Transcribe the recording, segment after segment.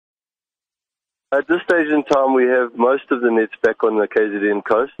At this stage in time, we have most of the nets back on the KZN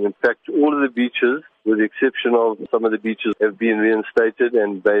coast. In fact, all of the beaches, with the exception of some of the beaches, have been reinstated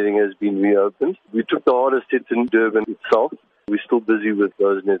and bathing has been reopened. We took the hardest hit in Durban itself. We're still busy with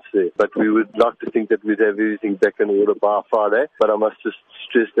those nets there. But we would like to think that we'd have everything back in order by Friday. But I must just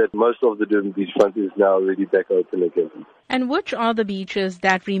stress that most of the Durban beachfront is now already back open again. And which are the beaches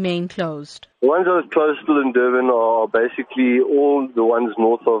that remain closed? The ones that are closed still in Durban are basically all the ones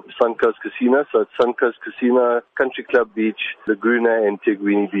north of Suncoast Casino. So it's Suncoast Casino, Country Club Beach, Laguna and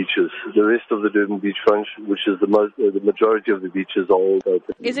eThekwini beaches. The rest of the Durban beachfront, which is the majority of the beaches, are all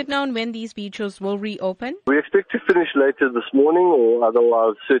open. Is it known when these beaches will reopen? We expect to finish later this morning, or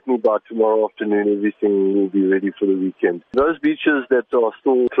otherwise certainly by tomorrow afternoon everything will be ready for the weekend. Those beaches that are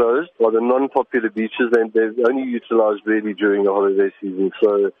still closed are the non-popular beaches, and they're only utilized really during the holiday season.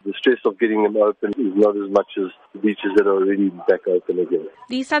 So the stress of getting them open is not as much as the beaches that are already back open again.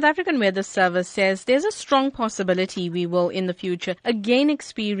 The South African Weather Service says there's a strong possibility we will in the future again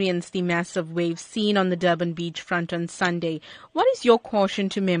experience the massive waves seen on the Durban beachfront on Sunday. What is your caution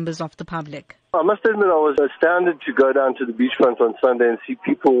to members of the public? I must admit I was astounded to go down to the beachfront on Sunday and see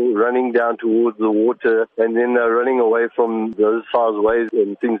people running down towards the water and then running away from those size waves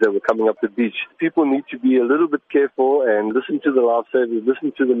and things that were coming up the beach. People need to be a little bit careful and listen to the lifesavers,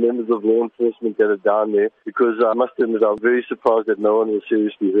 listen to the members of law enforcement that are down there, because I must admit I'm very surprised that no one was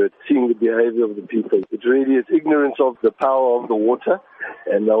seriously hurt, seeing the behavior of the people. It's ignorance of the power of the water,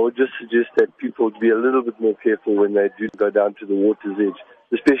 and I would just suggest that people be a little bit more careful when they do go down to the water's edge,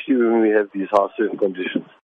 especially when we have these high surf conditions.